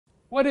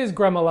What is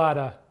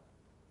gremolata?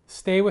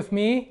 Stay with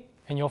me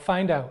and you'll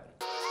find out.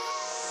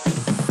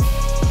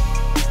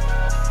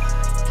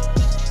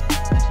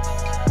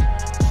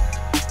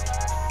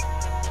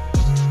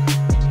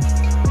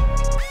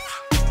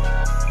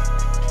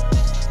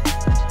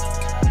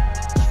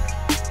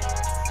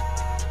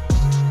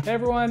 Hey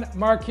everyone,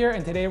 Mark here,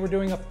 and today we're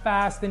doing a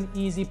fast and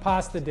easy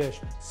pasta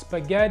dish,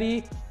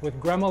 spaghetti with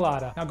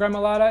gremolata. Now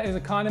gremolata is a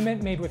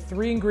condiment made with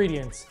 3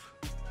 ingredients: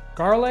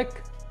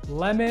 garlic,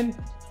 lemon,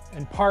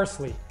 and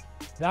parsley.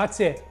 That's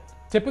it.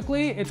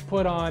 Typically it's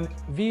put on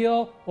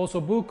veal,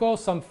 ossobuco,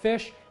 some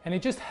fish, and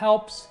it just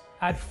helps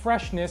add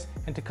freshness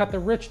and to cut the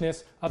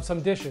richness of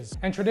some dishes.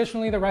 And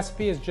traditionally the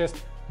recipe is just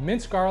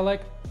minced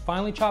garlic,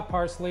 finely chopped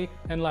parsley,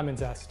 and lemon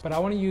zest. But I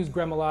want to use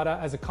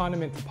gremolata as a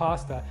condiment to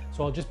pasta,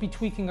 so I'll just be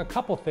tweaking a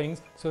couple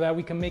things so that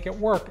we can make it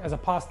work as a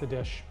pasta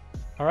dish.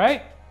 All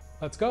right,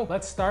 let's go.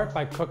 Let's start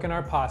by cooking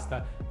our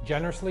pasta.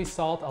 Generously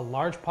salt a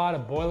large pot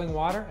of boiling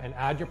water and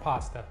add your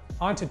pasta.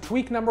 On to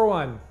tweak number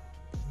 1,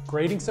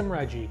 grating some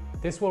Reggie.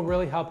 This will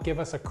really help give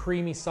us a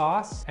creamy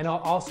sauce, and I'll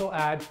also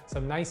add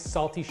some nice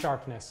salty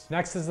sharpness.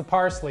 Next is the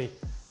parsley.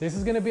 This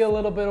is gonna be a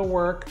little bit of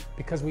work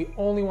because we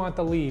only want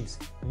the leaves.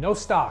 No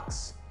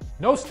stalks.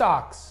 No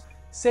stalks.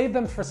 Save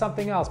them for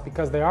something else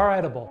because they are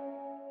edible.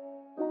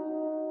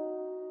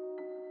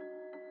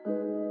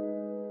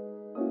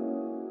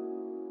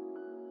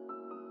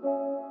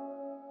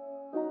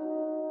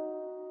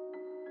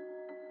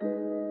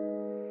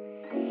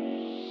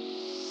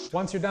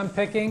 Once you're done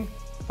picking,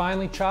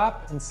 finely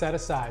chop and set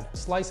aside.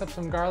 Slice up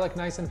some garlic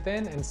nice and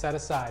thin and set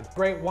aside.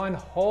 Grate 1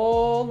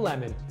 whole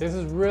lemon. This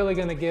is really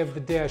gonna give the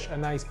dish a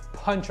nice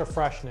punch of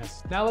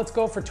freshness. Now let's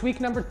go for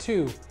tweak number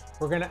 2.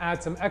 We're gonna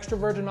add some extra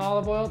virgin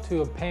olive oil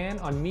to a pan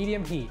on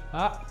medium heat.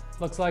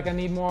 Looks like I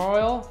need more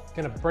oil.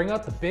 Gonna bring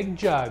out the big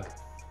jug.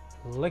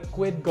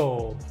 Liquid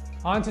gold.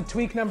 On to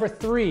tweak number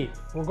 3.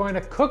 We're going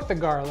to cook the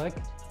garlic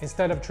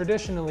instead of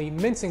traditionally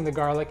mincing the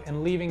garlic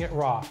and leaving it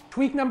raw.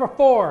 Tweak number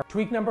 4.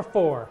 Tweak number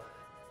 4.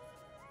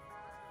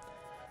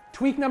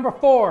 Tweak number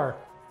 4.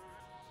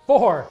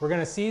 We're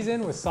gonna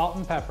season with salt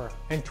and pepper.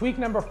 And tweak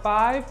number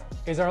 5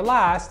 is our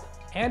last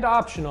and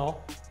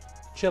optional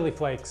chili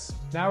flakes.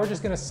 Now we're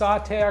just gonna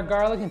saute our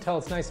garlic until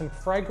it's nice and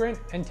fragrant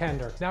and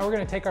tender. Now we're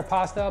gonna take our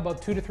pasta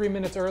about 2 to 3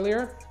 minutes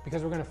earlier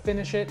because we're gonna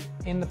finish it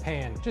in the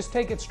pan. Just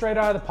take it straight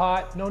out of the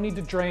pot, no need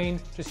to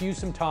drain, just use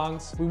some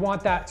tongs. We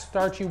want that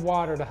starchy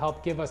water to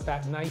help give us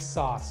that nice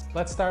sauce.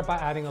 Let's start by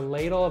adding a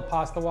ladle of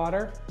pasta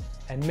water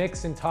and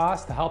mix and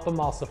toss to help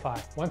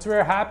emulsify. Once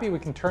we're happy, we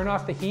can turn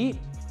off the heat.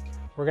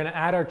 We're gonna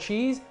add our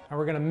cheese and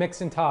we're gonna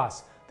mix and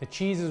toss. The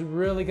cheese is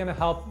really gonna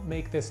help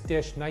make this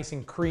dish nice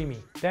and creamy.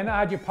 Then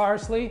add your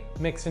parsley,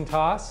 mix and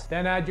toss.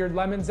 Then add your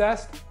lemon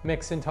zest,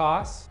 mix and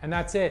toss, and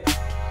that's it.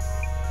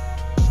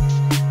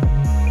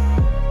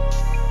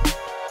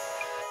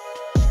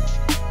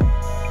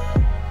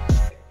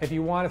 If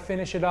you wanna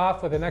finish it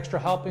off with an extra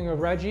helping of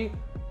Reggie,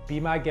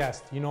 be my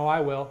guest, you know I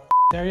will.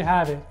 There you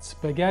have it,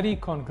 spaghetti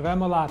con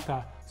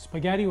gremolata.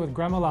 Spaghetti with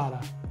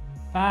gremolata.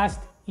 Fast,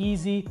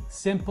 easy,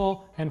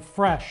 simple, and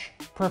fresh.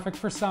 Perfect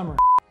for summer.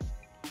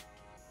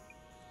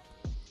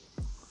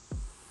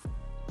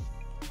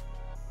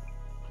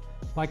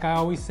 Like I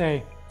always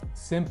say,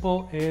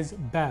 simple is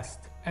best.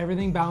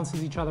 Everything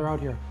balances each other out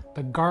here.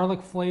 The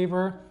garlic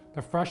flavor,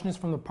 the freshness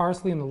from the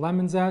parsley and the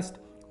lemon zest,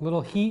 a little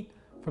heat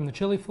from the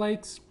chili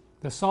flakes,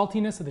 the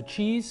saltiness of the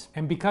cheese,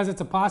 and because it's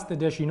a pasta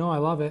dish, you know I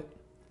love it.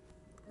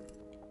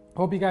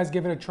 Hope you guys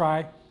give it a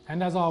try.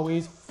 And as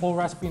always, full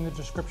recipe in the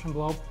description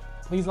below.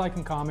 Please like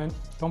and comment.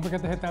 Don't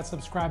forget to hit that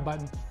subscribe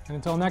button. And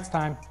until next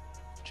time,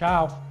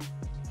 ciao.